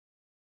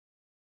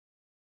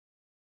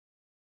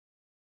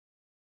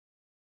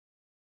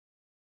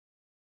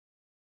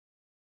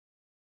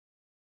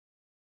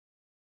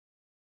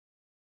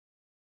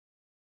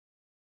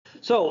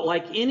So,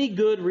 like any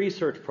good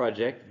research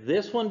project,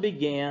 this one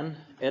began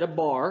at a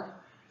bar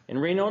in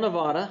Reno,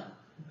 Nevada,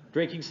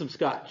 drinking some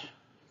scotch.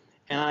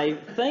 And I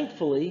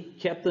thankfully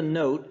kept the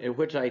note at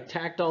which I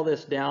tacked all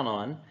this down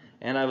on,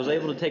 and I was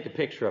able to take a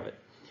picture of it.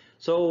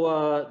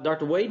 So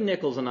Dr. Wade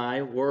Nichols and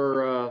I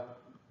were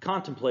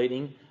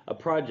contemplating a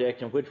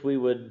project in which we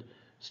would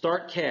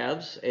start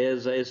calves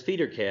as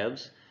feeder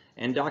calves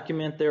and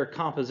document their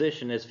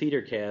composition as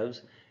feeder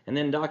calves, and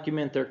then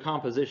document their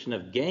composition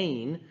of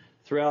gain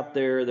throughout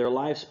their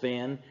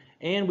lifespan.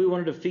 And we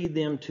wanted to feed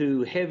them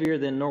to heavier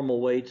than normal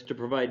weights to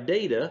provide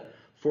data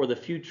for the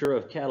future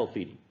of cattle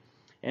feeding.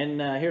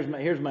 And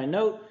here's my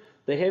note.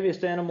 The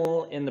heaviest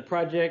animal in the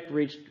project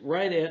reached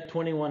right at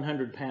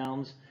 2,100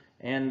 pounds,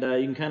 and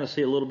you can kind of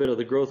see a little bit of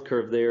the growth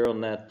curve there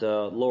on that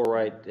lower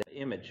right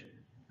image.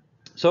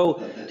 So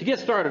to get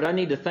started, I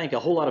need to thank a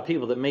whole lot of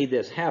people that made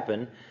this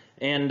happen,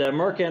 and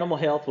Merck Animal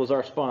Health was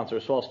our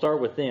sponsor, so I'll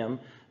start with them.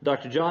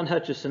 Dr. John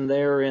Hutchison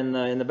there in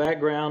the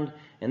background,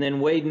 and then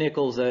Wade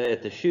Nichols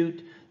at the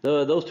chute.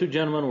 Those two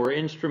gentlemen were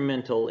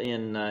instrumental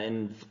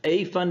in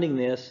A, funding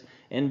this,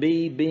 and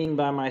B, being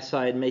by my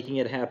side, making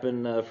it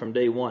happen from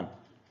day one.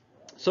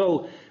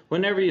 So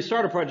whenever you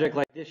start a project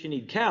like this, you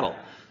need cattle.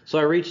 So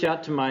I reached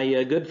out to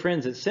my good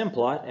friends at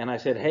Simplot, and I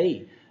said,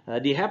 hey,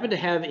 do you happen to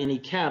have any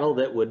cattle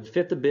that would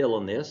fit the bill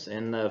on this?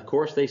 And of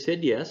course they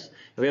said yes.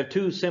 We have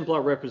two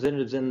Simplot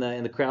representatives in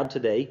the crowd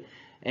today,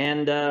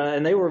 and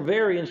they were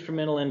very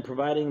instrumental in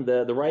providing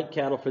the right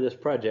cattle for this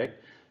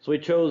project. So we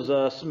chose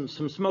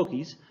some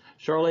Smokies,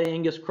 Charolais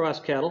Angus cross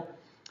cattle.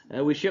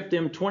 We shipped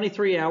them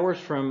 23 hours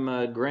from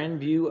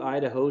Grandview,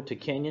 Idaho to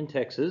Canyon,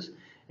 Texas.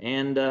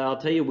 And I'll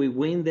tell you, we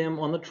weaned them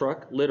on the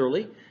truck,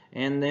 literally,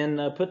 and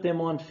then put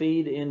them on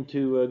feed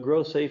into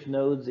grow-safe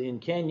nodes in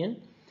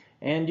Canyon.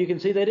 And you can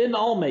see they didn't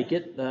all make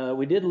it.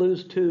 We did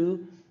lose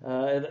two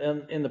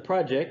in the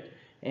project.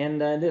 And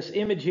this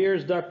image here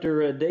is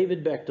Dr.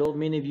 David Bechtel.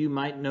 Many of you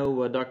might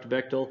know Dr.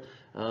 Bechtel,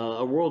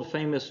 a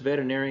world-famous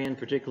veterinarian,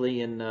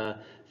 particularly in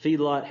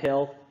feedlot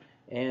health.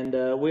 And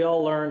we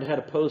all learned how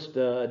to post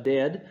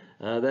dead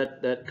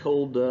that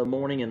cold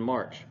morning in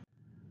March.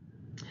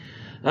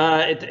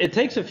 It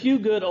takes a few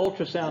good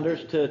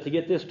ultrasounders to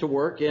get this to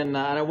work, and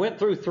I went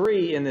through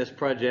 3 in this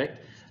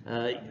project.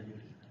 I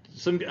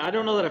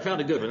don't know that I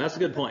found a good one. That's a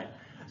good point.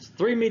 It's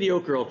 3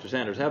 mediocre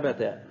ultrasounders. How about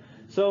that?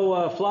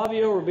 So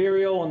Flavio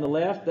Ribeiro on the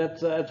left,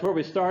 that's where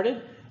we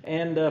started.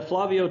 And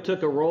Flavio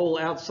took a role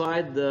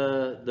outside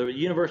the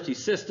university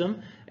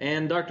system,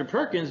 and Dr.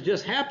 Perkins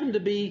just happened to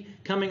be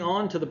coming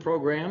on to the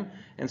program,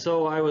 and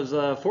so I was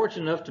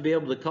fortunate enough to be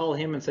able to call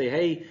him and say,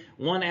 hey,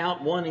 1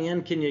 out, 1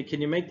 in, can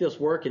you make this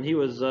work? And he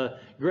was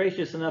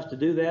gracious enough to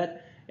do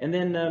that. And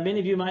then many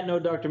of you might know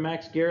Dr.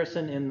 Max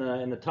Garrison in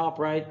the top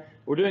right.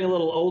 We're doing a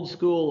little old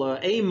school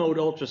A-mode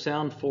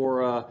ultrasound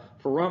for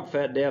rump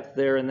fat depth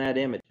there in that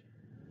image.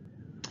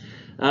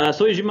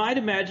 So as you might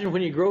imagine,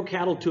 when you grow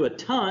cattle to a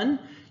ton,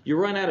 you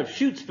run out of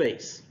chute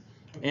space.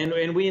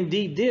 And we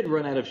indeed did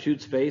run out of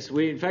chute space.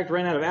 We, in fact,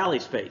 ran out of alley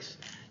space.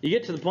 You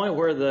get to the point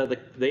where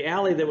the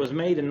alley that was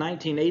made in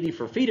 1980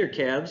 for feeder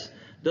calves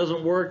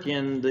doesn't work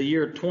in the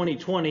year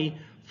 2020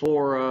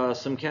 for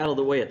some cattle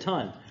that weigh a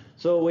ton.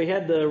 So we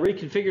had to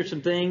reconfigure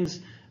some things,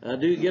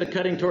 get a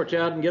cutting torch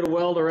out and get a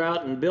welder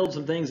out and build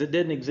some things that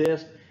didn't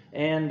exist,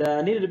 and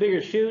needed a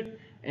bigger chute.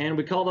 And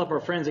we called up our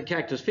friends at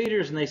Cactus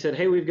Feeders, and they said,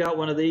 hey, we've got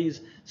one of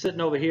these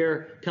sitting over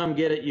here. Come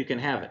get it. You can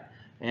have it.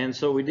 And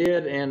so we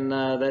did, and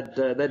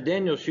that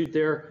Daniel chute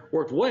there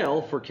worked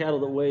well for cattle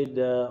that weighed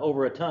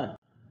over a ton.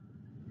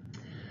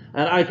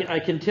 And I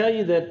can tell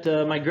you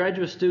that my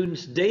graduate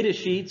students' data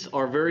sheets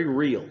are very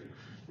real,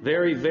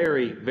 very,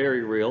 very,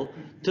 very real,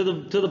 to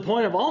the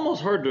point of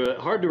almost hard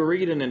to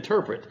read and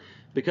interpret,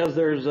 because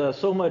there's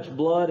so much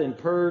blood and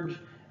purge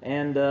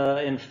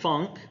and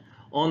funk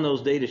on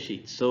those data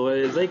sheets. So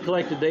as they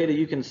collect the data,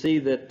 you can see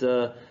that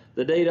the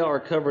data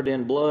are covered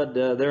in blood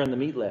there in the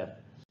meat lab.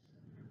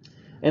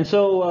 And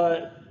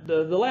so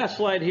the last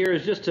slide here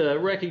is just to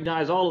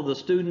recognize all of the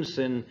students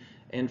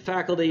and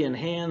faculty and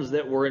hands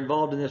that were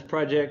involved in this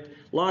project.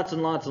 Lots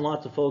and lots and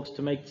lots of folks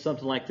to make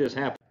something like this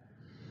happen.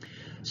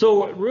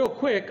 So real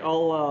quick,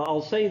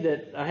 I'll say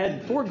that I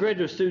had 4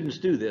 graduate students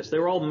do this. They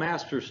were all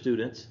master's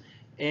students,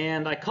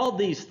 and I called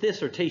these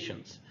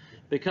dissertations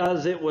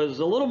because it was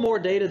a little more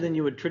data than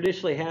you would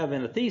traditionally have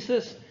in a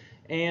thesis,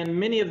 and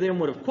many of them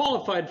would have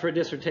qualified for a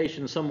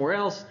dissertation somewhere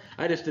else.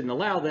 I just didn't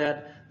allow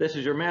that. This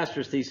is your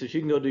master's thesis.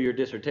 You can go do your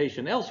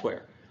dissertation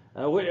elsewhere,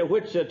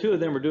 which 2 of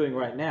them are doing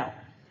right now.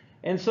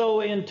 And so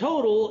in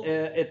total,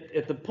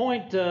 at the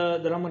point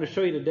that I'm going to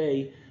show you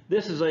today,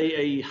 this is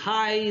a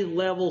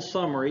high-level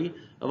summary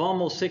of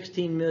almost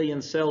 16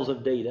 million cells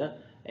of data,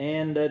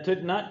 and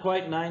took not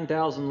quite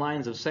 9,000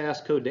 lines of SAS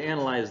code to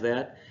analyze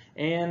that.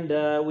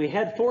 And we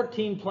had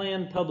 14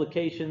 planned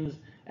publications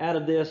out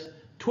of this,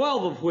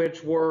 12 of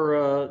which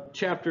were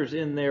chapters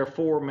in their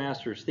 4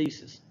 master's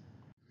theses.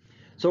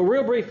 So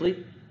real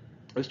briefly,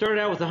 we started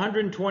out with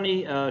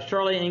 120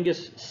 Charolais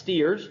Angus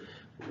steers,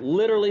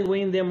 literally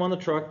weaned them on the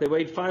truck. They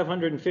weighed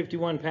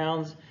 551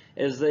 pounds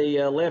as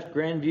they left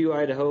Grandview,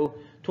 Idaho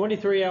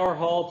 23-hour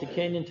haul to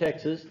Canyon,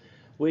 Texas.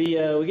 We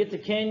get to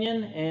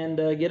Canyon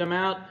and get them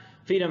out,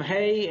 feed them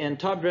hay, and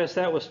top dress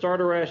that with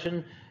starter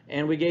ration.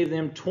 And we gave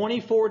them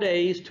 24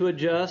 days to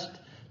adjust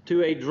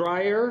to a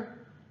drier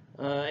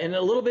and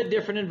a little bit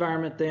different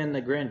environment than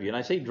the Grandview. And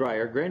I say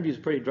drier. Grandview is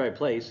a pretty dry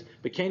place,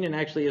 but Canyon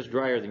actually is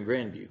drier than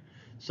Grandview.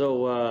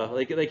 So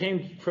they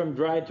came from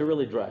dry to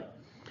really dry.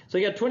 So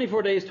you got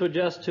 24 days to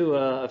adjust to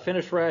a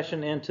finished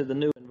ration and to the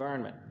new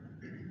environment.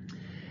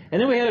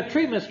 And then we had a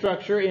treatment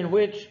structure in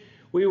which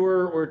we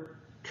were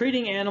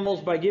treating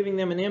animals by giving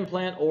them an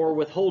implant or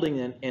withholding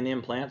an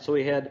implant. So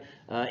we had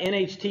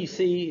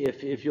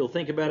NHTC, if you'll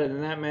think about it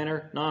in that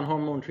manner,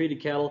 non-hormone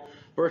treated cattle,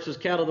 versus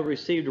cattle that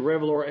received a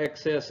Revelor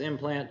XS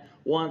implant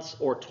once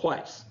or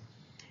twice.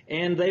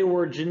 And they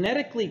were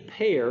genetically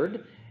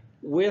paired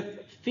with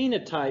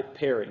phenotype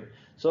pairing.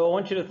 So I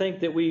want you to think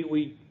that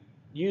we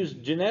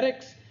used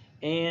genetics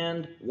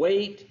and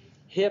weight,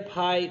 hip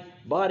height,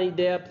 body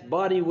depth,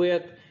 body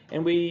width,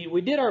 and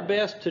we did our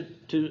best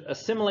to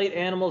assimilate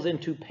animals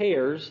into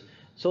pairs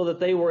so that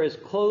they were as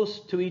close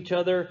to each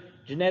other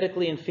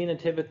genetically and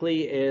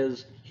phenotypically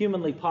as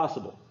humanly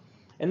possible.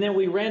 And then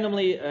we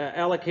randomly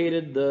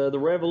allocated the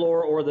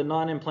Revelor or the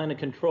non-implanted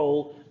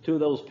control to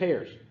those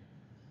pairs.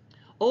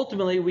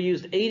 Ultimately, we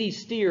used 80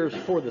 steers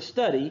for the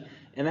study,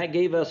 and that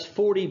gave us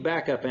 40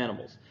 backup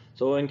animals.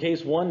 So in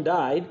case one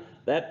died,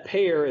 that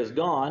pair is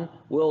gone.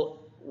 We'll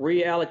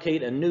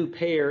reallocate a new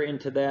pair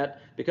into that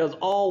because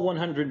all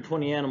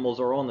 120 animals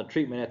are on the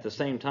treatment at the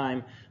same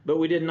time, but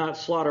we did not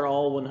slaughter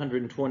all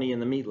 120 in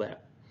the meat lab.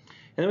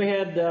 And then we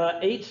had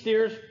 8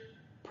 steers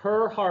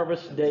per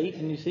harvest date,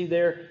 and you see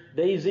there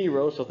day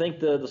 0, so think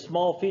the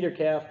small feeder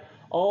calf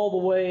all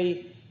the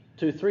way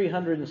to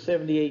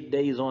 378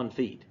 days on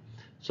feed.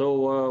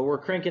 So we're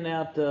cranking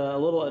out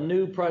a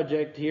new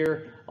project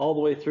here all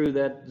the way through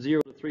that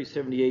 0 to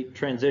 378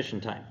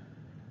 transition time.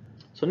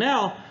 So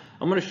now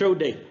I'm going to show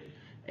data.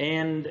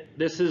 And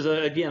this is,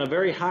 again, a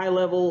very high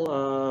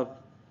level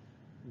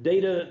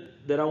data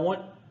that I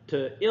want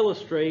to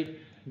illustrate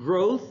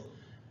growth,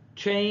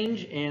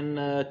 change in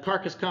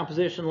carcass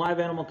composition, live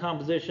animal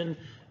composition.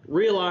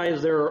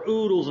 Realize there are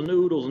oodles and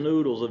oodles and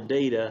oodles of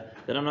data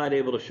that I'm not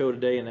able to show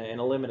today in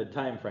a limited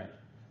time frame.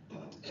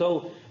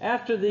 So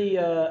after the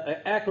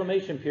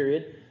acclimation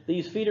period,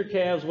 these feeder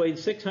calves weighed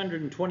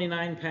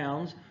 629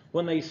 pounds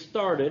when they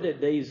started at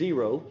day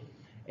 0.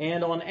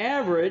 And on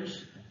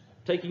average,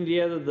 taking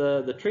together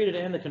the treated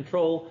and the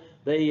control,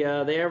 they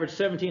averaged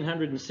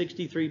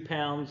 1,763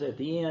 pounds at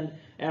the end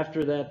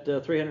after that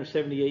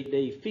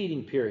 378-day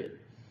feeding period.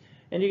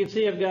 And you can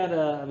see I've got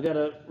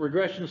a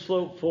regression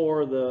slope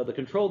for the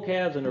control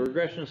calves and a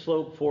regression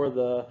slope for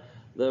the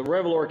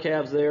Revelor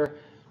calves there.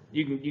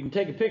 You can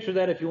take a picture of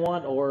that if you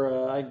want,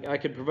 or I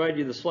could provide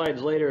you the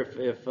slides later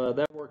if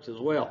that works as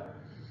well.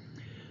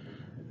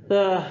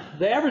 The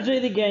average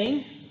daily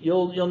gain,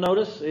 you'll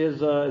notice,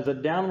 is a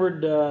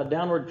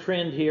downward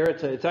trend here.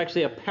 It's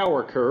actually a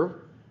power curve,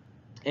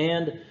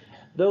 and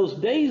those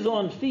days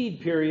on feed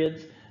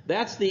periods,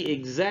 that's the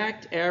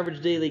exact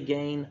average daily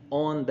gain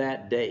on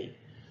that day.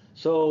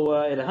 So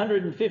at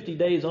 150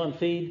 days on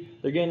feed,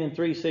 they're gaining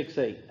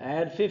 368.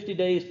 Add 50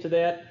 days to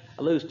that,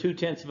 I lose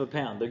 0.2 of a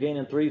pound. They're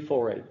gaining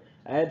 348.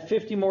 Add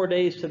 50 more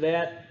days to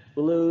that,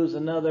 we lose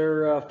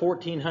another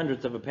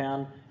 0.14 of a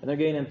pound, and they're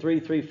gaining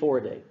 334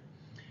 a day.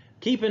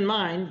 Keep in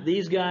mind,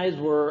 these guys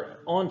were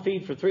on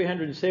feed for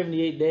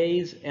 378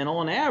 days, and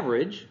on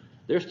average,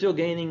 they're still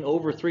gaining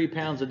over 3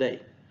 pounds a day.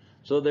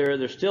 So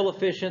they're still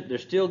efficient. They're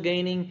still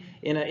gaining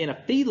in a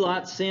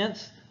feedlot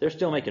sense. They're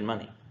still making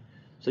money.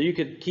 So you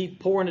could keep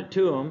pouring it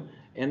to them,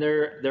 and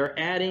they're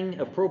adding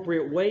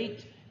appropriate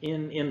weight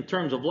in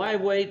terms of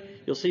live weight.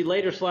 You'll see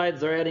later slides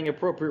they're adding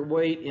appropriate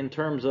weight in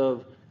terms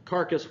of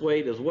carcass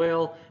weight as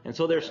well, and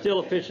so they're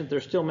still efficient.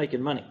 They're still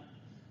making money.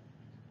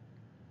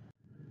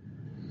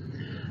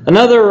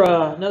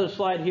 Another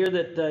slide here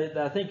that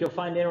I think you'll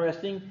find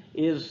interesting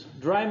is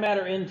dry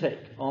matter intake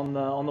on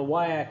the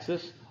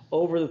y-axis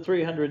over the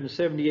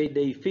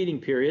 378-day feeding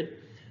period.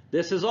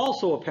 This is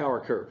also a power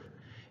curve,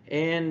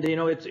 and you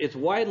know it's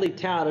widely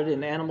touted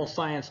in animal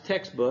science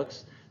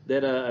textbooks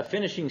that a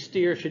finishing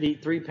steer should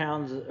eat 3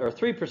 pounds or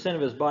 3%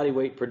 of his body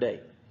weight per day.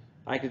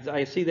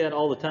 I see that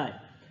all the time.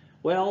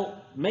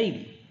 Well,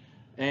 maybe,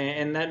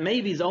 and that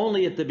maybe is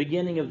only at the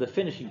beginning of the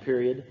finishing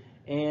period,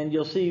 and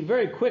you'll see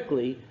very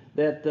quickly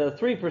that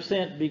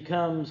 3%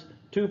 becomes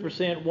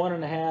 2%,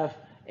 1.5%,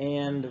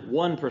 and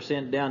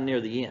 1% down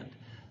near the end.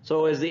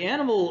 So as the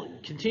animal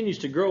continues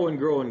to grow and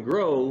grow and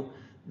grow,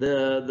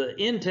 the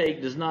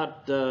intake does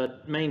not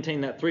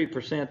maintain that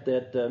 3%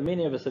 that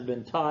many of us have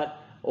been taught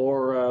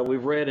or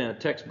we've read in a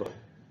textbook.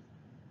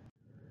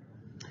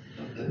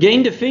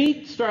 Gain to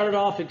feed started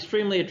off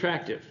extremely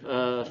attractive,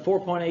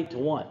 4.8 to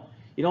 1.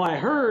 You know, I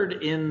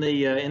heard in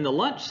the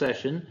lunch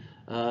session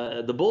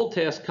the bull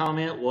test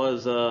comment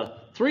was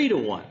 3 to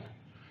 1.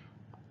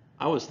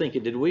 I was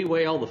thinking, did we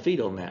weigh all the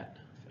feed on that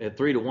at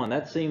 3 to 1?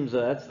 That seems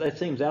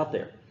out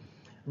there.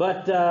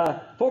 But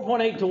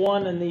 4.8 to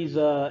 1 in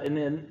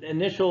the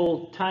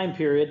initial time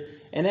period,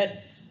 and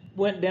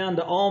went down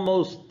to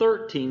almost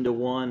 13 to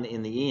 1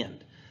 in the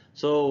end.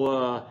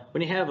 So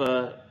when you have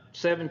a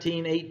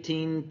 17,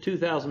 18,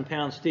 2,000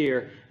 pound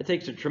steer, it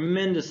takes a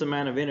tremendous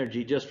amount of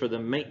energy just for the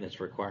maintenance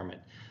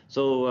requirement.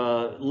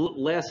 So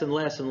less and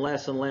less and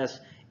less and less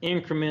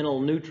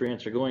incremental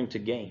nutrients are going to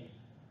gain.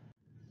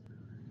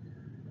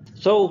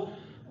 So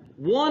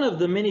one of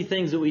the many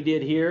things that we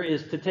did here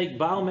is to take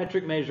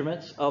biometric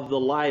measurements of the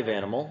live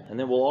animal, and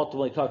then we'll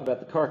ultimately talk about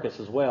the carcass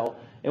as well.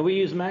 And we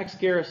use Max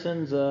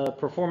Garrison's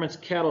Performance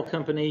Cattle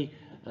Company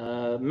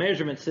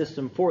measurement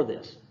system for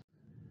this.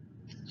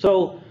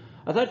 So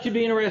I thought you'd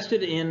be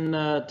interested in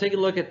taking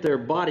a look at their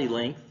body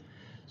length.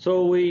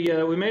 So we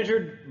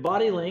measured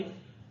body length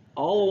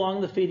all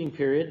along the feeding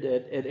period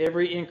at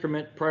every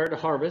increment prior to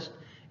harvest,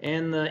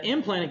 and the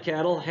implanted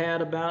cattle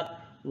had about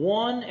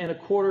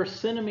 1¼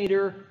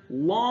 centimeter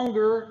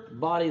longer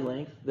body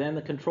length than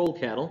the control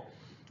cattle.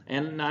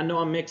 And I know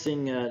I'm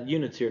mixing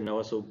units here,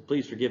 Noah, so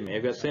please forgive me.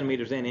 I've got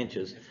centimeters and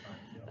inches.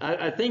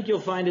 I think you'll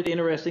find it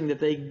interesting that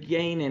they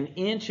gain an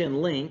inch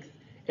in length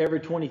every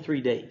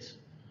 23 days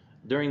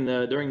during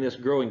this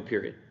growing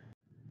period.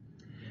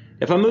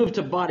 If I move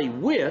to body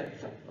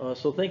width,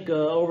 so think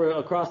over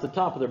across the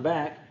top of their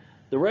back,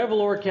 the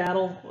Revelor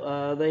cattle,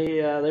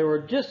 they were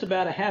just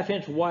about a ½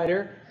 inch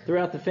wider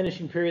throughout the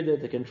finishing period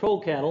than the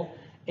control cattle,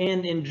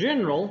 and in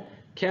general,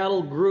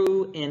 cattle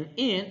grew an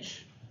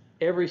inch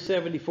every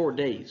 74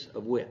 days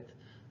of width.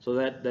 So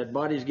that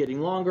body's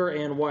getting longer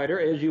and wider,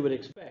 as you would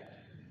expect.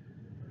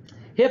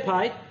 Hip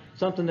height,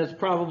 something that's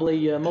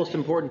probably most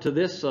important to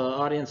this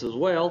audience as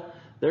well,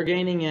 they're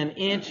gaining an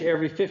inch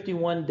every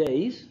 51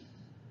 days.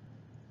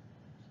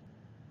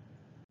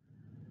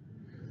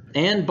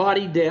 And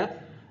body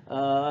depth,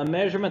 a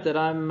measurement that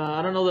I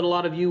don't know that a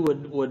lot of you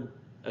would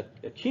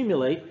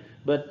accumulate,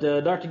 but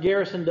Dr.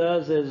 Garrison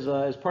does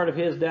as part of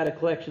his data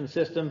collection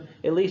system,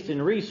 at least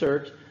in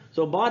research.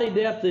 So body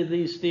depth of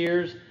these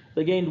steers,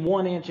 they gained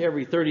 1 inch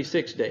every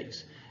 36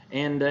 days.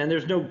 And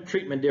there's no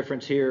treatment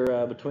difference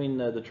here between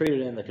the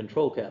treated and the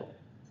control cattle.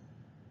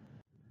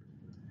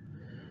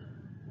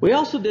 We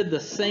also did the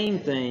same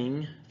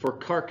thing for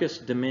carcass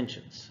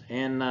dimensions.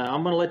 And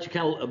I'm going to let you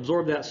kind of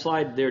absorb that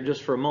slide there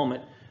just for a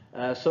moment.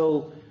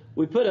 So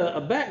we put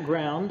a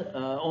background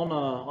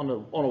on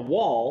a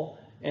wall,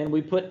 and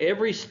we put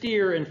every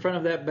steer in front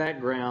of that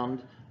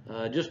background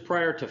just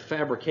prior to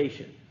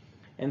fabrication.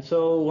 And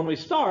so when we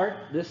start,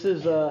 this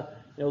is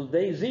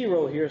day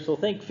 0 here, so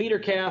think feeder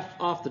calf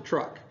off the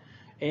truck.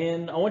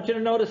 And I want you to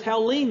notice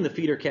how lean the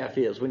feeder calf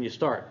is when you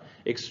start.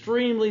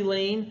 Extremely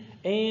lean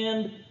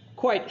and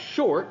quite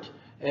short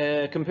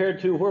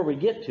compared to where we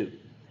get to.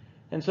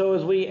 And so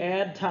as we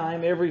add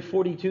time every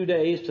 42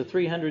 days to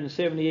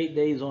 378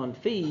 days on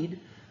feed,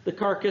 the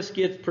carcass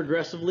gets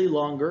progressively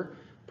longer,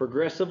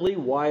 progressively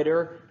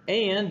wider,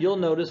 and you'll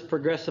notice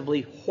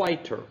progressively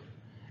whiter.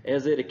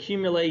 As it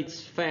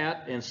accumulates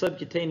fat and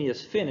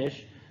subcutaneous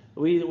finish,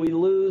 we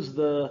lose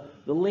the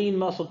lean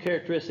muscle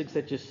characteristics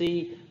that you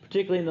see,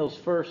 particularly in those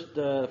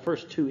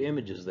first 2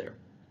 images there.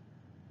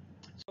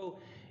 So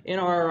in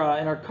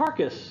our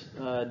carcass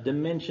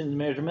dimension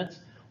measurements,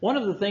 one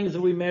of the things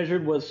that we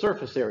measured was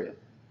surface area.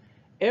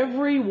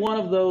 Every one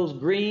of those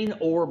green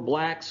or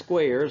black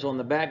squares on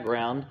the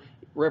background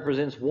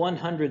represents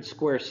 100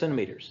 square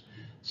centimeters.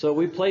 So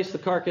we place the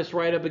carcass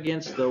right up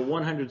against the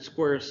 100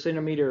 square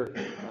centimeter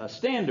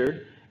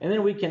standard, and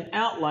then we can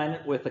outline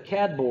it with a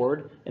CAD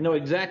board and know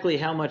exactly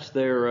how much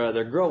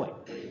they're growing.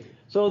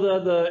 So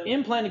the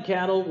implanted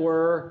cattle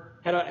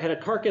had a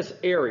carcass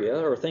area,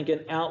 or think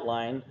an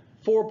outline,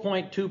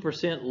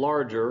 4.2%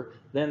 larger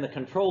than the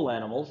control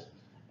animals.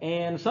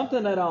 And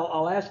something that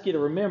I'll ask you to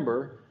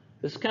remember,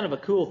 this is kind of a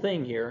cool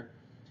thing here.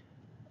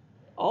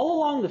 All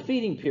along the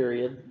feeding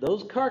period,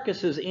 those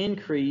carcasses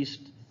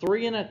increased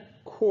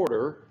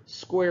 3¼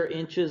 square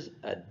inches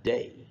a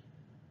day.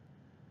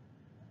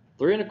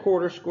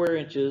 3¼ square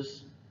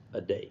inches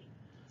a day.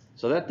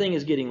 So that thing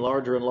is getting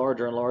larger and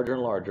larger and larger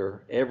and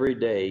larger every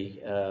day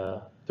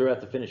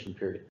throughout the finishing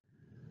period.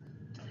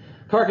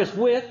 Carcass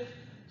width,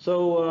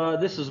 so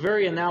this is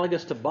very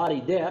analogous to body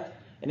depth.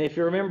 And if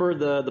you remember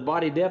the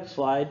body depth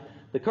slide,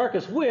 the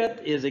carcass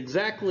width is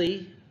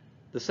exactly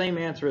the same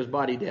answer as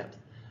body depth.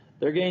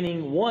 They're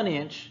gaining 1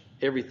 inch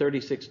every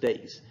 36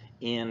 days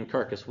in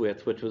carcass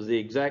width, which was the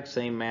exact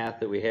same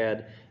math that we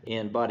had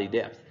in body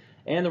depth.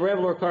 And the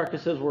Revelor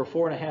carcasses were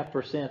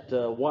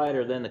 4.5%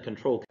 wider than the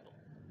control cattle.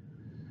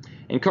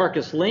 In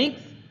carcass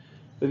length,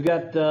 we've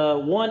got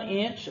 1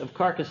 inch of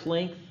carcass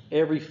length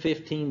every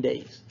 15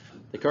 days.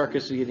 The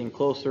carcass is getting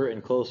closer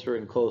and closer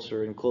and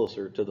closer and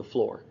closer to the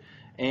floor.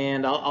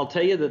 And I'll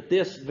tell you that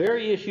this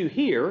very issue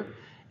here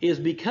is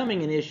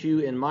becoming an issue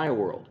in my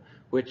world,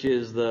 which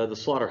is the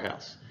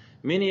slaughterhouse.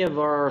 Many of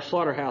our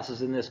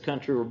slaughterhouses in this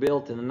country were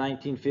built in the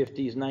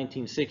 1950s,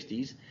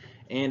 1960s,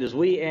 and as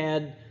we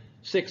add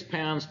 6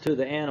 pounds to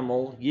the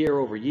animal year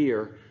over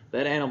year,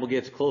 that animal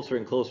gets closer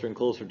and closer and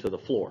closer to the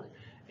floor.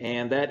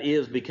 And that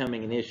is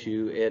becoming an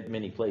issue at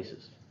many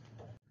places.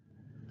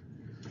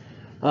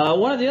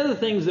 One of the other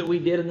things that we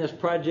did in this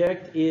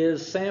project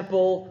is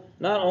sample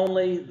not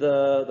only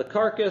the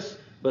carcass,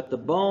 but the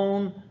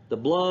bone, the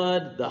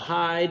blood, the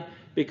hide,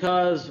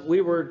 because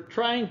we were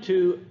trying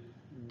to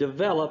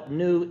develop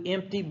new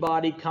empty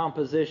body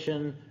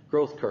composition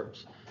growth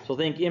curves. So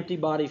think empty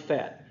body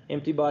fat,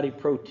 empty body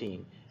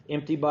protein,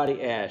 empty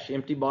body ash,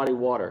 empty body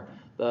water,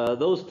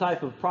 those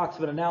type of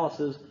approximate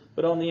analysis,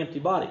 but on the empty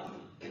body.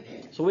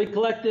 So we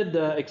collected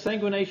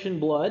exsanguination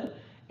blood,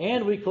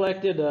 and we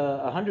collected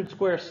 100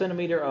 square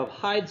centimeter of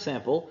hide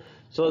sample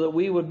so that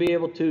we would be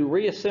able to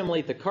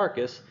reassimilate the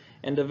carcass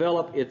and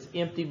develop its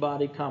empty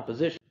body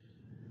composition.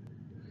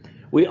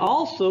 We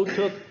also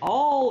took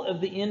all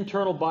of the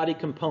internal body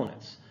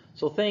components.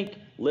 So think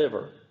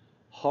liver,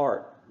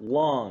 heart,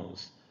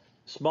 lungs,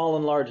 small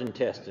and large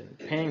intestine,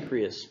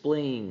 pancreas,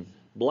 spleen,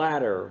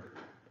 bladder,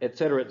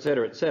 etc.,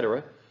 etc.,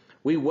 etc.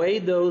 We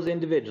weighed those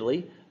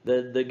individually.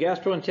 The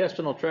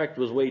gastrointestinal tract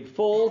was weighed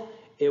full.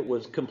 It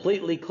was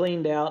completely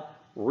cleaned out,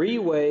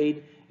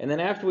 re-weighed, and then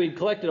after we'd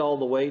collected all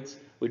the weights,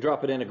 we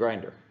drop it in a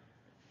grinder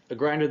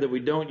that we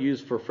don't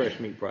use for fresh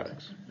meat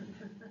products.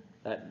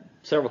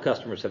 Several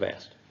customers have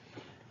asked.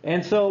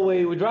 And so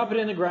we drop it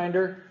in the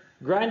grinder,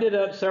 grind it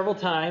up several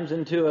times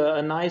into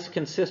a nice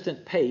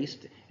consistent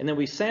paste, and then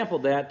we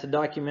sampled that to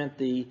document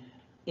the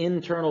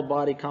internal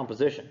body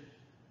composition.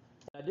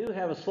 I do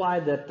have a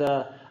slide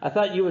that I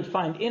thought you would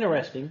find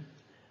interesting.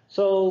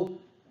 So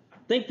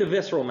think the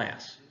visceral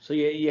mass. So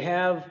you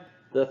have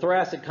the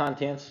thoracic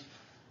contents,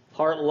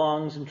 heart,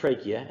 lungs, and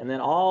trachea, and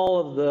then all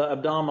of the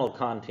abdominal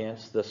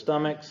contents, the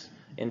stomachs,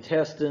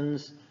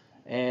 intestines,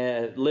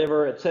 and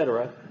liver,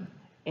 etc.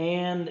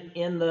 And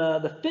in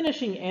the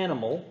finishing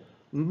animal,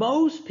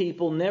 most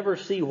people never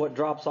see what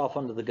drops off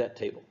onto the gut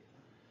table.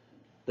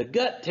 The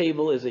gut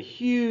table is a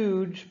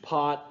huge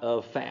pot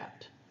of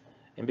fat.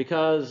 And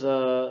because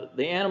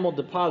the animal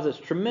deposits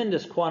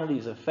tremendous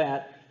quantities of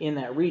fat in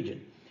that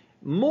region,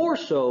 more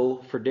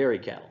so for dairy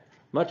cattle,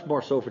 much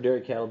more so for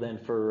dairy cattle than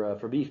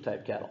for beef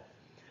type cattle.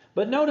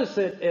 But notice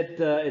that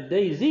at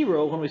day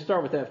 0, when we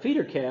start with that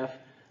feeder calf,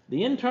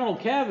 the internal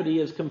cavity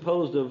is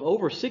composed of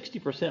over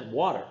 60%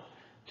 water,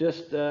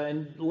 just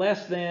and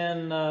less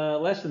than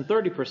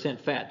 30%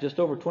 fat, just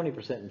over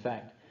 20% in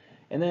fact.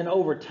 And then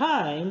over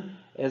time,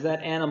 as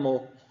that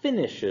animal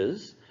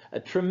finishes, a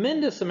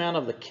tremendous amount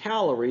of the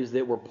calories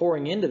that we're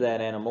pouring into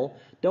that animal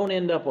don't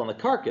end up on the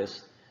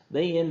carcass.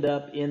 They end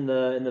up in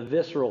the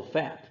visceral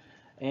fat.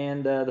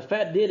 And the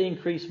fat did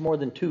increase more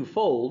than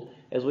twofold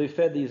as we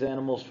fed these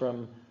animals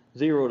from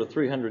 0 to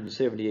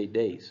 378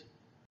 days.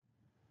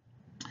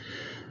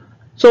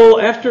 So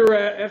after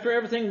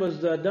everything was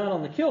done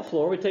on the kill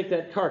floor, we take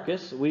that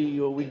carcass,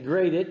 we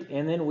grade it,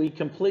 and then we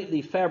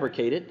completely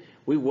fabricate it.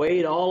 We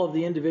weighed all of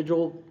the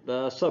individual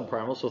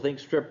subprimals, so think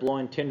strip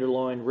loin,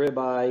 tenderloin,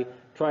 ribeye,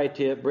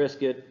 tri-tip,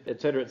 brisket,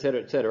 etc.,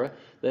 etc., etc.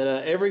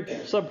 That every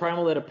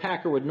subprimal that a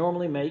packer would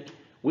normally make,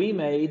 we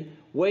made,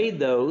 weighed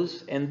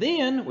those, and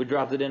then we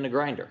dropped it in a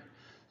grinder.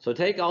 So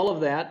take all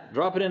of that,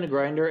 drop it in a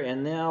grinder,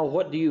 and now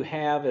what do you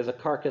have as a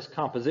carcass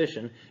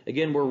composition?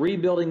 Again, we're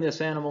rebuilding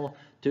this animal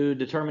to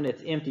determine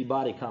its empty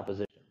body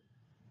composition.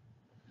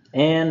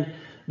 And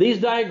these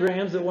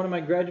diagrams that one of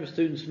my graduate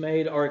students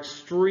made are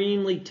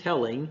extremely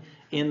telling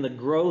in the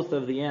growth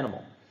of the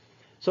animal.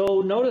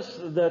 So notice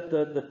that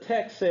the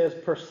text says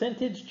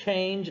percentage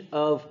change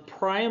of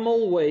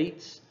primal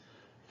weights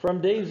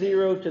from day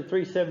 0 to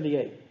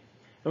 378.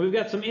 And we've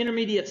got some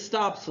intermediate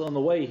stops on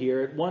the way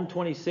here at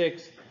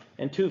 126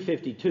 and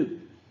 252.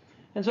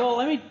 And so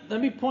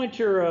let me point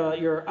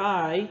your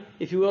eye,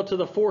 if you will, to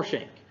the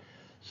foreshank.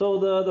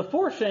 So the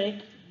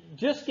foreshank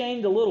just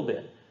gained a little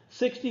bit,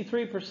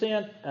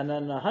 63% and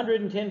then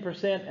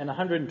 110% and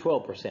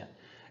 112%.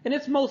 And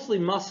it's mostly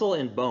muscle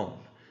and bone.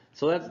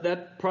 So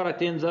that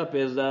product ends up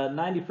as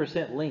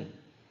 90% lean.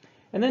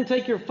 And then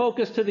take your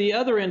focus to the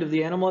other end of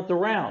the animal at the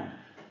round.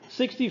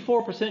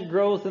 64%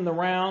 growth in the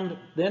round,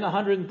 then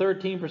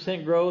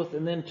 113% growth,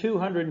 and then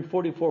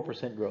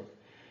 244% growth.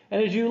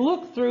 And as you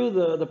look through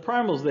the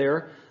primals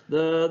there,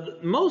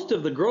 most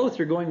of the growth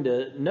you're going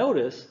to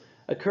notice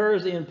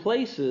occurs in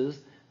places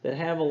that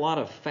have a lot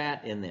of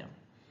fat in them.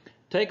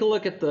 Take a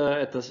look at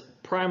the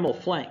primal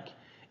flank.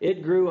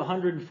 It grew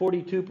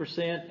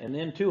 142% and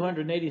then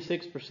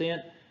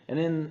 286% and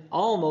then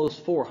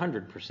almost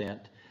 400%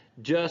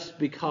 just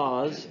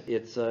because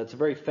it's a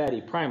very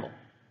fatty primal.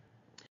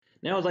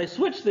 Now as I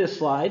switch this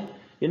slide,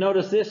 you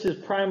notice this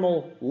is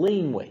primal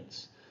lean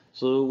weights.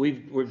 So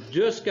we've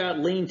just got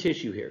lean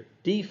tissue here,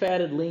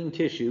 defatted lean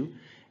tissue,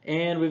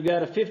 and we've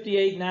got a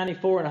 58,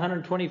 94,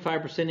 and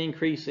 125%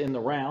 increase in the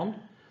round.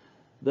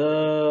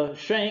 The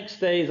shank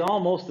stays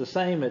almost the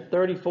same at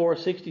 34,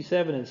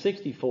 67, and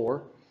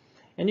 64.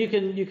 And you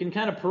can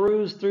kind of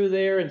peruse through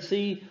there and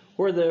see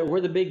where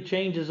the big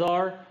changes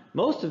are.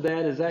 Most of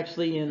that is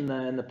actually in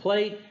the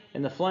plate,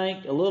 in the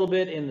flank, a little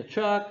bit in the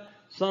chuck,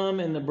 some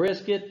in the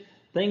brisket.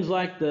 Things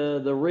like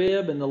the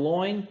rib and the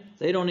loin,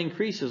 they don't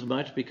increase as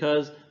much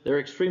because they're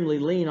extremely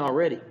lean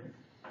already.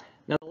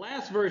 Now the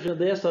last version of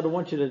this I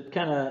want you to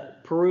kind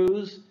of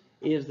peruse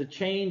is the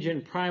change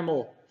in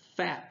primal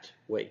fat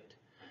weight.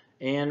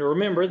 And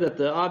remember that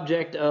the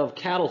object of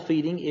cattle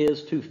feeding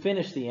is to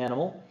finish the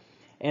animal.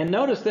 And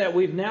notice that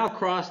we've now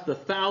crossed the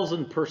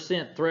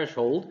 1,000%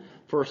 threshold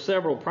for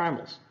several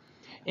primals.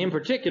 In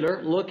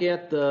particular, look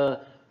at the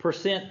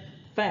percent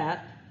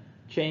fat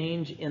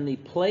change in the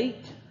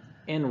plate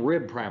and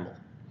rib primal.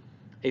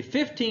 A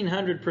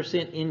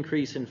 1,500%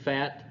 increase in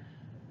fat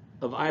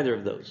of either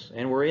of those,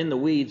 and we're in the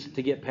weeds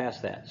to get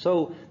past that.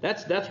 So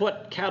that's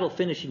what cattle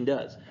finishing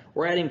does.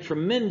 We're adding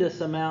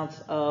tremendous amounts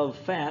of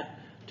fat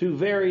to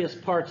various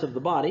parts of the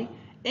body,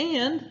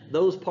 and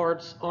those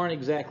parts aren't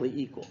exactly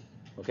equal.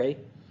 Okay,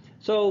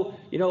 so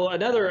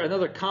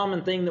another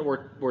common thing that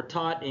we're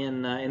taught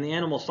in the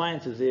animal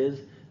sciences is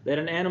that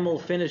an animal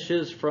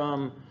finishes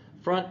from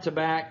front to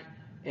back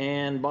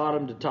and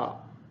bottom to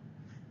top.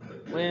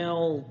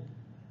 Well,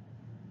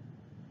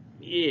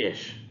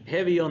 ish,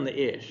 heavy on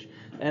the ish.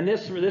 And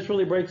this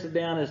really breaks it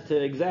down as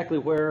to exactly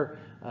where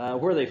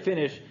they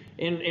finish.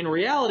 In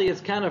reality,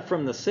 it's kind of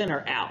from the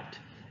center out,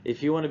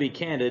 if you want to be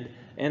candid,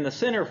 and the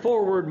center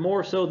forward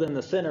more so than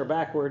the center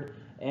backward.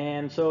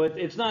 And so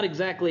it's not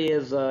exactly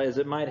as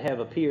it might have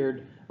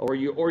appeared, or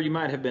you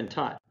might have been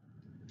taught.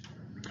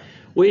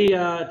 We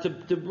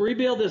to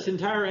rebuild this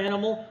entire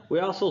animal, we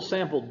also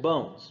sampled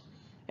bones,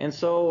 and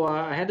so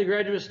I had the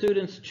graduate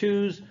students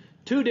choose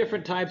 2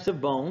 different types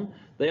of bone.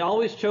 They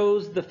always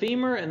chose the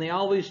femur and they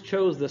always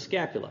chose the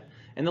scapula.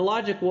 And the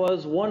logic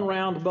was 1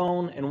 round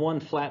bone and 1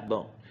 flat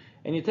bone.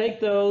 And you take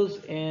those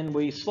and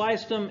we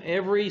sliced them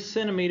every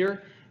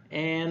centimeter,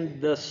 and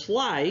the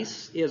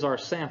slice is our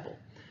sample.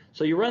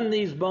 So you run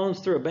these bones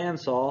through a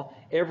bandsaw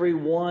every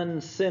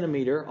 1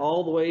 centimeter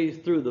all the way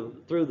through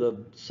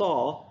the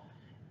saw,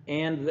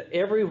 and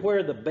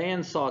everywhere the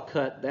bandsaw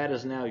cut, that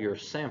is now your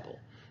sample.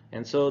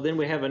 And so then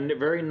we have a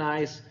very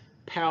nice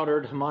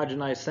powdered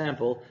homogenized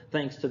sample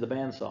thanks to the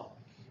bandsaw.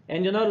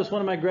 And you'll notice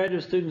one of my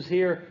graduate students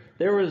here,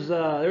 there was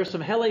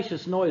some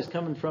hellacious noise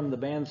coming from the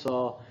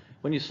bandsaw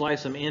when you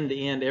slice them end to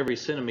end every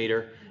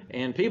centimeter,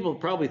 and people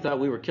probably thought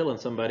we were killing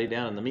somebody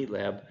down in the meat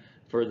lab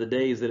for the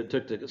days that it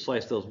took to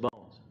slice those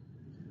bones.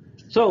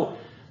 So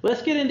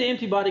let's get into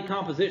empty body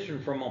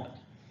composition for a moment.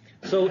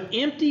 So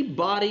empty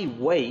body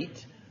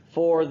weight,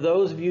 for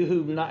those of you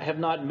who have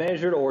not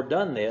measured or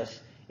done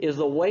this, is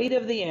the weight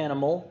of the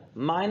animal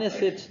minus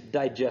its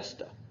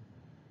digesta.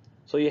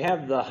 So you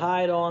have the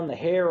hide on, the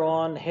hair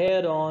on,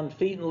 head on,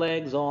 feet and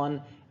legs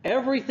on,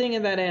 everything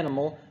in that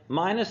animal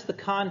minus the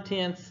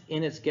contents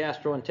in its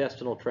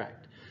gastrointestinal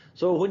tract.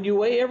 So when you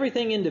weigh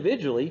everything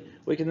individually,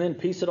 we can then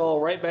piece it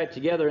all right back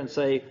together and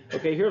say,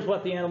 okay, here's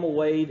what the animal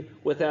weighed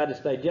without its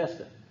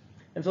digestive.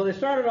 And so they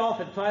started off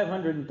at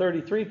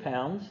 533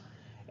 pounds,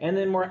 and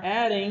then we're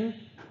adding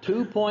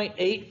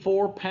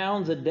 2.84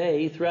 pounds a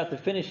day throughout the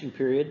finishing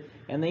period,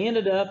 and they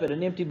ended up at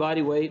an empty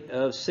body weight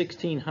of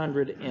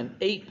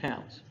 1,608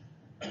 pounds.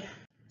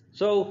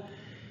 So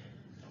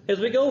as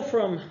we go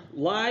from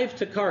live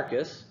to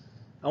carcass,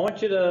 I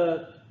want you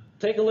to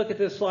take a look at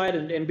this slide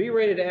and be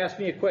ready to ask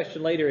me a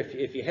question later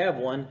if you have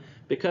one,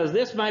 because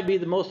this might be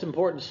the most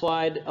important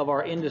slide of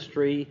our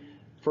industry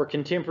for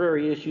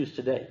contemporary issues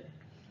today.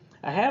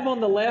 I have on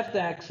the left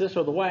axis,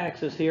 or the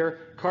y-axis here,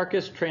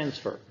 carcass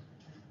transfer.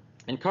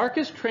 And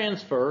carcass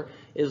transfer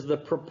is the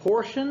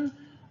proportion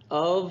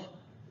of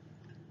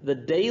the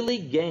daily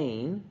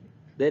gain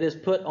that is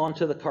put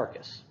onto the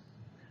carcass.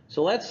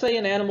 So let's say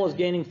an animal is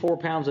gaining 4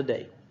 pounds a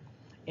day.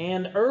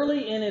 And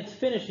early in its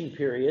finishing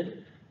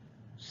period,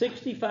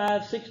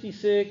 65,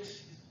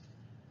 66,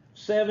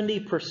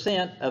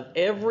 70% of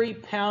every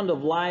pound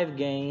of live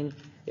gain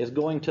is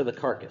going to the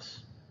carcass.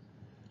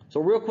 So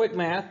real quick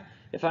math,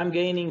 if I'm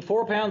gaining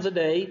 4 pounds a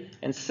day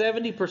and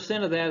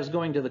 70% of that is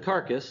going to the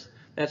carcass,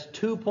 that's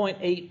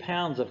 2.8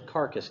 pounds of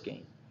carcass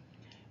gain.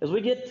 As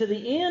we get to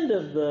the end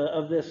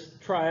of this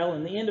trial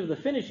and the end of the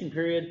finishing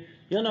period,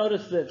 you'll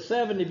notice that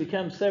 70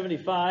 becomes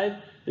 75,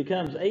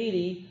 becomes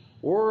 80.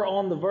 We're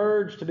on the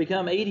verge to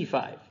become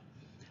 85.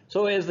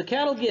 So as the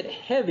cattle get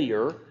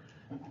heavier,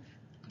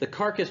 the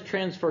carcass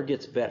transfer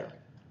gets better.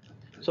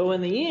 So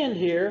in the end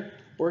here,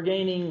 we're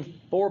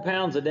gaining 4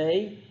 pounds a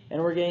day,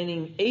 and we're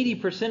gaining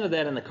 80% of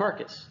that in the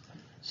carcass.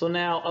 So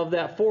now of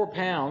that 4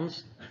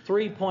 pounds,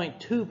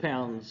 3.2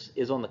 pounds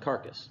is on the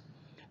carcass.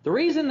 The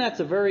reason that's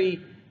a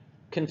very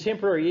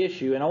contemporary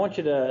issue, and I want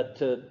you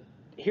to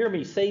hear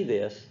me say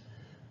this,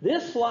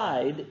 this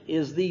slide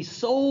is the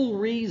sole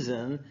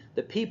reason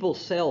that people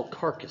sell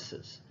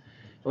carcasses.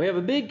 We have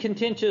a big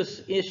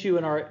contentious issue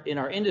in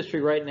our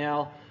industry right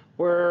now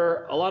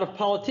where a lot of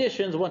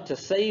politicians want to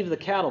save the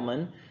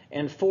cattlemen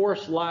and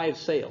force live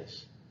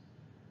sales.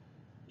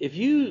 If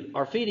you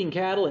are feeding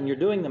cattle and you're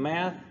doing the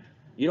math,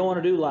 you don't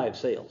want to do live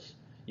sales.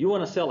 You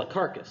want to sell a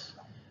carcass,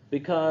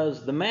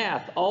 because the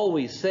math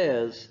always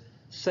says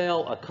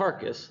sell a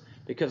carcass,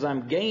 because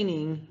I'm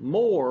gaining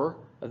more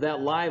of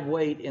that live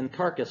weight in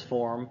carcass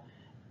form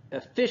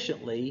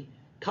efficiently,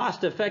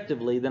 cost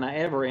effectively, than I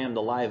ever am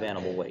the live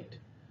animal weight.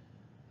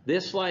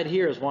 This slide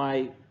here is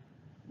why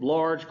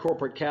large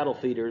corporate cattle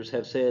feeders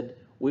have said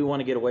we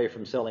want to get away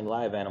from selling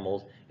live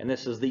animals, and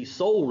this is the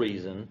sole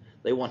reason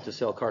they want to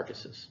sell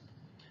carcasses.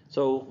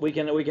 So we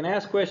can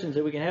ask questions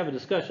and we can have a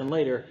discussion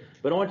later,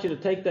 but I want you to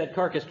take that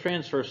carcass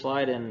transfer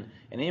slide and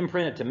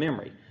imprint it to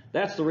memory.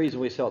 That's the reason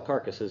we sell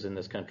carcasses in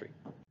this country.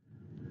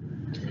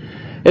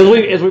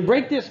 As we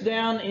break this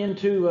down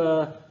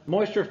into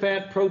moisture,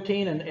 fat,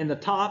 protein, and the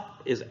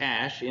top is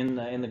ash in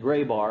the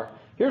gray bar,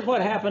 here's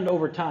what happened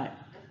over time.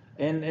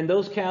 And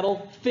those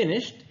cattle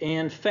finished,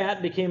 and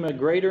fat became a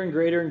greater and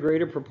greater and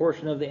greater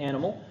proportion of the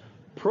animal.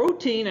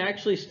 Protein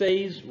actually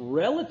stays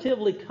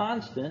relatively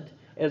constant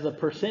as a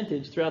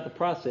percentage throughout the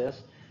process,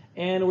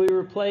 and we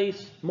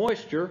replace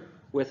moisture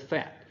with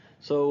fat.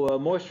 So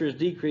moisture is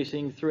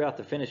decreasing throughout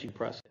the finishing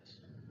process.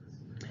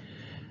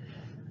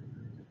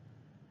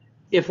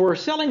 If we're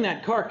selling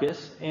that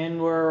carcass and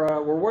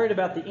we're worried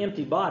about the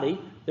empty body,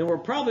 then we're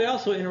probably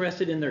also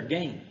interested in their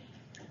gain.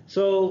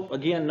 So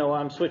again, no,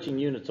 I'm switching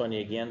units on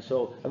you again.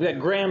 So I've got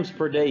grams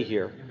per day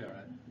here.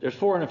 There's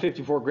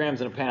 454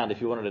 grams in a pound if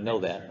you wanted to know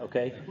that,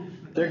 okay?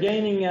 They're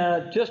gaining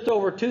just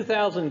over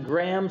 2,000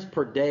 grams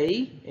per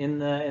day in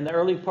the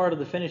early part of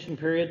the finishing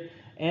period,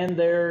 and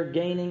they're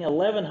gaining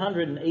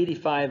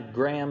 1,185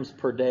 grams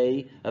per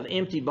day of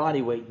empty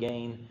body weight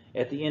gain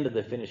at the end of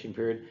the finishing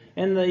period.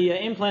 And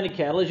the implanted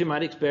cattle, as you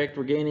might expect,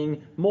 were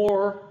gaining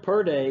more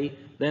per day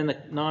than the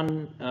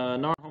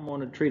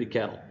non-hormonal treated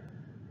cattle.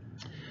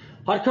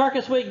 Hot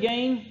carcass weight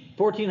gain,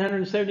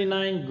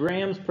 1,479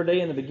 grams per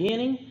day in the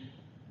beginning,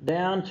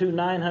 down to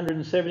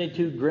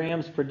 972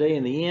 grams per day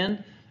in the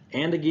end.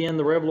 And again,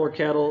 the Revlor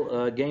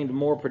cattle gained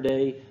more per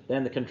day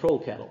than the control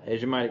cattle,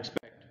 as you might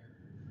expect.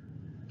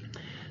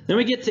 Then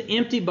we get to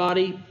empty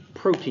body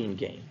protein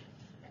gain.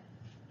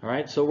 All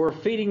right, so we're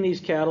feeding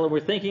these cattle and we're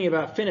thinking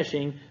about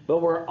finishing, but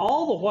we're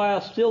all the while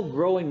still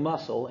growing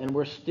muscle and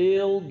we're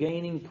still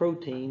gaining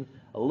protein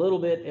a little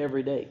bit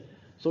every day.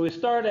 So we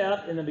start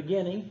out in the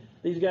beginning,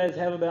 these guys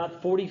have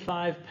about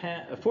 45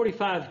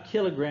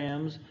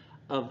 kilograms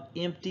of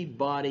empty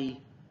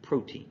body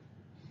protein.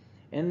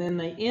 And then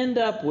they end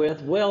up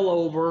with well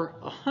over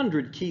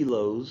 100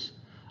 kilos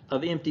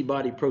of empty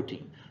body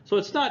protein. So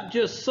it's not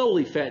just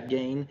solely fat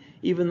gain,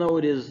 even though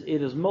it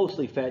is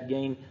mostly fat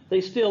gain.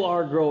 They still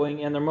are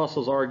growing and their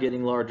muscles are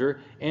getting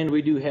larger, and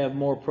we do have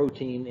more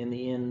protein in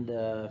the end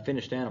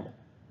finished animal.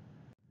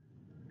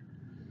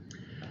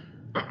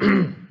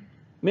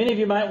 Many of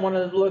you might want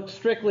to look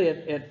strictly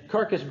at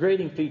carcass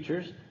grading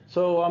features.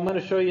 So I'm going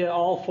to show you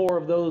all four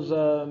of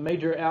those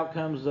major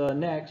outcomes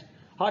next.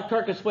 Hot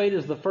carcass weight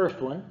is the first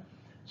one.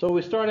 So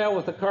we start out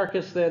with a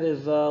carcass that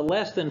is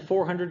less than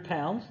 400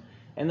 pounds,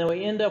 and then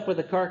we end up with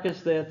a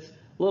carcass that's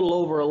a little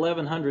over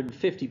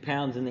 1,150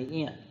 pounds in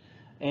the end.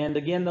 And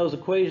again, those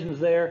equations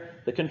there,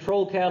 the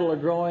control cattle are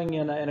growing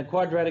in a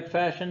quadratic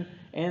fashion,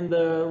 and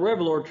the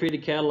Revlor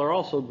treated cattle are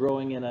also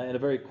growing in a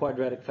very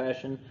quadratic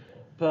fashion.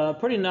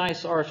 Pretty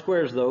nice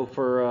R-squares though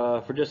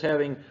for just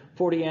having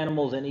 40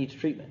 animals in each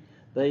treatment.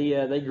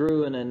 They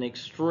grew in an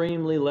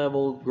extremely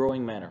level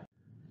growing manner.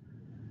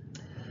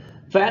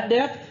 Fat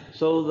depth,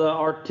 so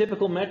our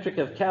typical metric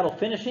of cattle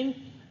finishing.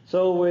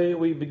 So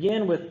we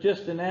begin with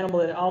just an animal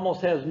that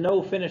almost has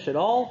no finish at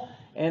all,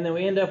 and then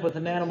we end up with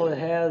an animal that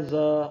has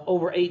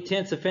over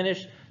 8/10 of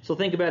finish. So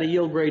think about a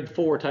yield grade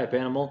 4 type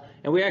animal,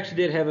 and we actually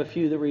did have a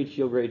few that reached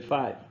yield grade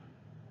 5.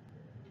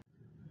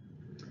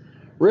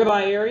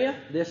 Ribeye area,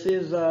 this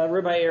is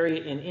ribeye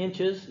area in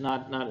inches,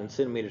 not in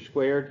centimeters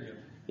squared.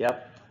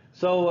 Yep.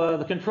 So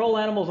the control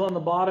animals on the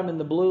bottom in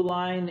the blue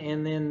line,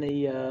 and then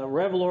the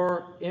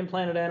Revlor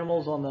implanted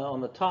animals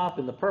on the top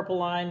in the purple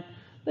line.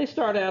 They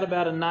start out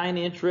about a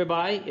 9-inch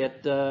ribeye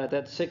at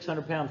that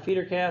 600-pound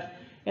feeder calf,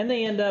 and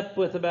they end up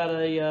with about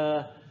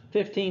a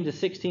 15 to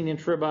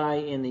 16-inch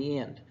ribeye in the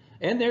end.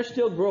 And they're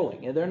still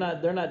growing, and they're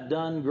not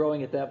done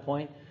growing at that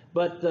point,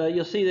 but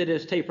you'll see that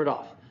it's tapered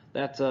off.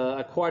 That's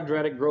a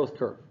quadratic growth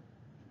curve.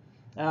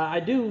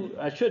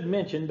 I should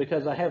mention,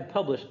 because I have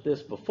published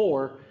this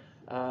before,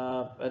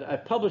 I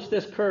published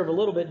this curve a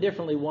little bit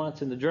differently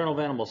once in the Journal of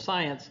Animal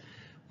Science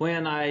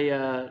when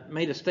I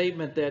made a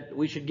statement that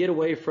we should get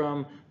away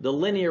from the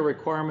linear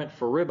requirement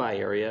for ribeye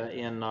area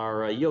in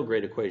our yield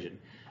grade equation.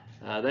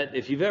 That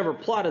if you've ever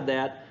plotted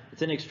that,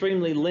 it's an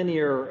extremely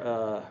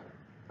linear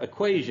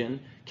equation.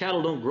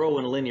 Cattle don't grow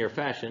in a linear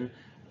fashion.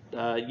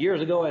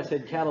 Years ago I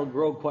said cattle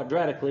grow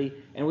quadratically,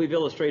 and we've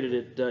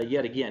illustrated it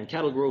yet again.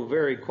 Cattle grow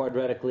very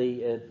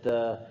quadratically,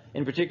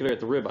 in particular at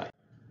the ribeye.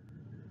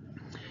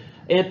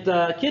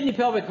 At kidney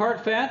pelvic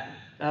heart fat,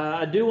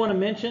 I do want to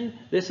mention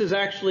this is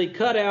actually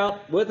cut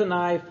out with a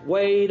knife,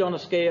 weighed on a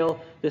scale.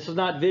 This is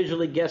not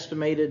visually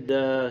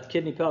guesstimated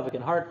kidney pelvic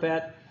and heart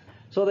fat.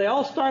 So they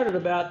all started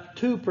about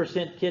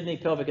 2% kidney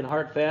pelvic and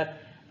heart fat,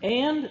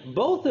 and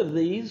both of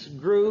these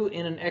grew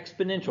in an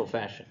exponential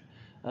fashion.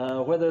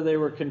 Whether they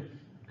were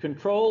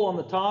control on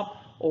the top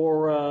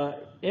or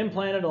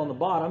implanted on the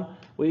bottom,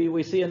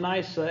 we see a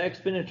nice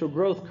exponential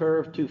growth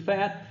curve to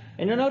fat.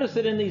 And you'll notice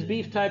that in these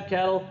beef type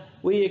cattle,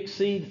 we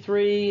exceed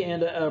 3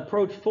 and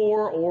approach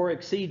 4 or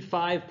exceed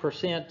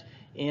 5%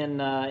 in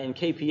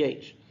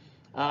KPH.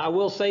 I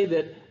will say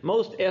that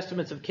most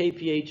estimates of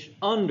KPH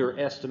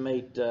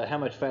underestimate how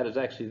much fat is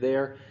actually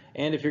there,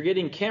 And if you're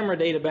getting camera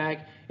data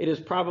back, it is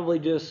probably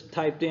just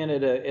typed in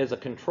as a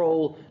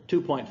control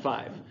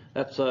 2.5.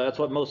 That's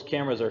what most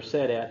cameras are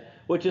set at,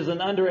 which is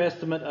an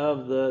underestimate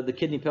of the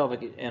kidney,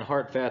 pelvic, and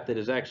heart fat that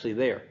is actually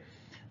there.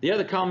 The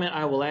other comment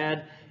I will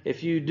add,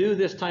 if you do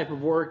this type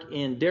of work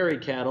in dairy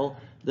cattle,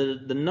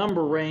 the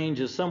number range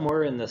is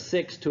somewhere in the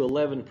 6 to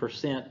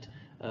 11%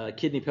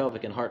 kidney,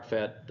 pelvic, and heart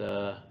fat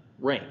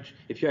range,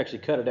 if you actually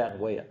cut it out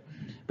and weigh it.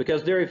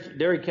 Because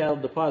dairy cattle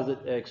deposit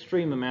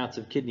extreme amounts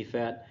of kidney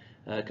fat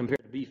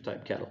compared to beef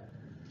type cattle.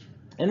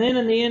 And then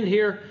in the end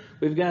here,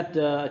 we've got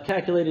a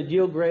calculated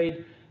yield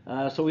grade.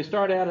 So we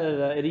start out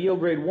at a yield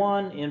grade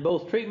 1 in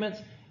both treatments,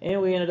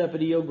 and we ended up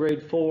at a yield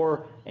grade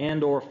 4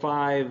 and or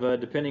 5,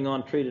 depending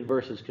on treated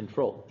versus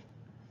control.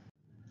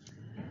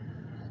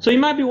 So you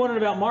might be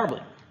wondering about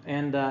marbling,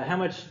 and how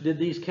much did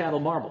these cattle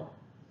marble?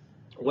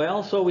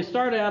 Well, so we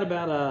started out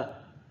about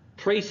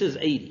traces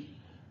 80.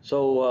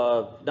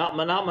 So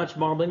not much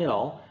marbling at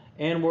all.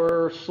 And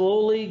we're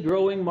slowly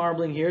growing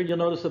marbling here. You'll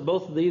notice that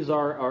both of these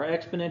are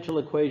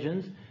exponential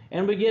equations.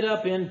 And we get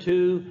up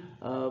into,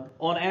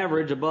 on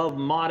average, above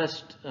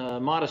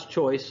modest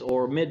choice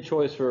or mid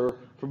choice for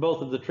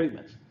both of the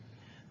treatments.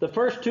 The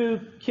first 2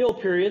 kill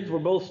periods were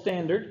both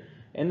standard.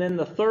 And then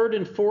the 3rd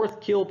and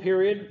 4th kill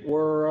period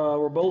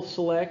were both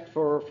select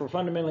for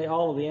fundamentally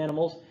all of the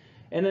animals.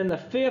 And then the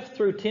 5th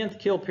through 10th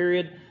kill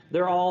period,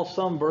 they're all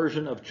some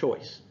version of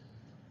choice.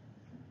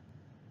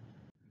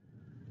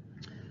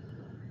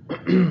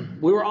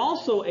 We were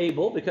also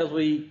able, because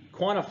we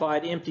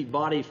quantified empty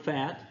body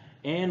fat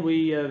and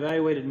we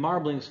evaluated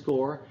marbling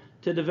score,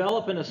 to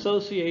develop an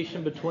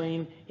association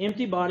between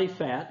empty body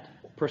fat,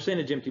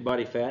 percentage empty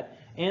body fat,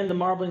 and the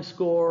marbling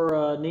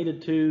score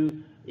needed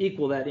to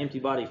equal that empty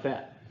body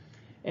fat.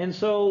 And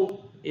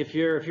so if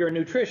you're a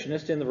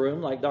nutritionist in the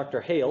room, like Dr.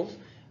 Hales,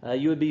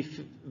 you would be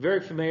very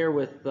familiar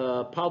with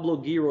Pablo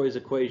Giroy's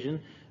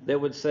equation that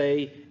would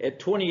say at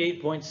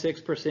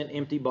 28.6%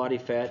 empty body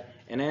fat,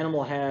 an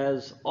animal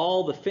has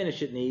all the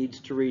finish it needs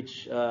to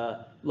reach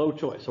low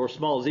choice or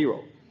small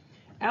zero.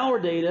 Our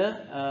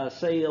data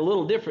say a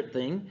little different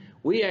thing.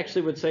 We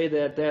actually would say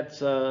that that's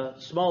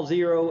small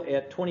zero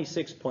at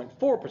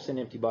 26.4%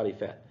 empty body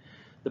fat.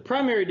 The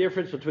primary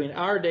difference between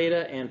our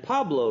data and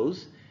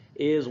Pablo's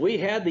is we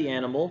had the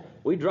animal,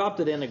 we dropped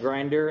it in a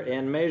grinder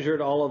and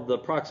measured all of the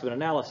approximate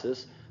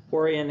analysis,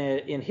 where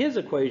in his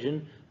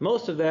equation,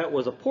 most of that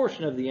was a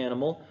portion of the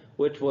animal,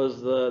 which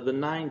was the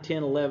 9,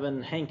 10,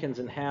 11 Hankins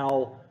and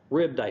Howe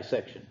rib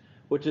dissection,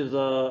 which is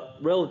a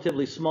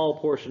relatively small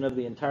portion of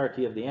the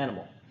entirety of the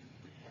animal.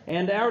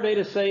 And our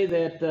data say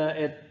that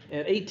at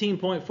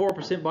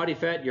 18.4% body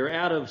fat, you're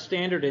out of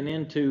standard and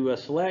into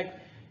select,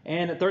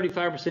 and at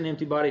 35%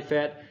 empty body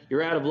fat,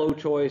 you're out of low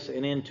choice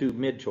and into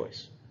mid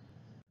choice.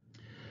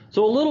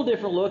 So a little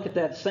different look at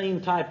that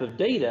same type of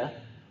data.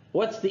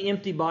 What's the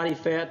empty body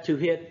fat to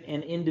hit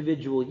an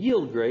individual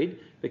yield grade?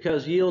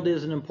 Because yield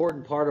is an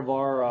important part of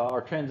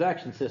our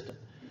transaction system.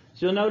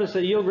 So you'll notice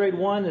that yield grade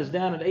 1 is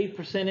down at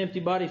 8%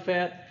 empty body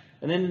fat,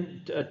 and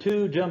then a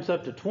 2 jumps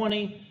up to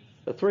 20,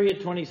 a 3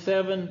 at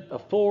 27, a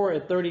 4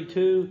 at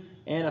 32,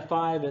 and a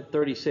 5 at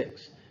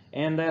 36.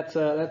 And that's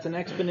an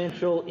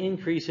exponential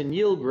increase in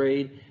yield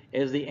grade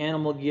as the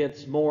animal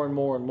gets more and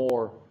more and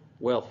more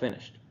well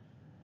finished.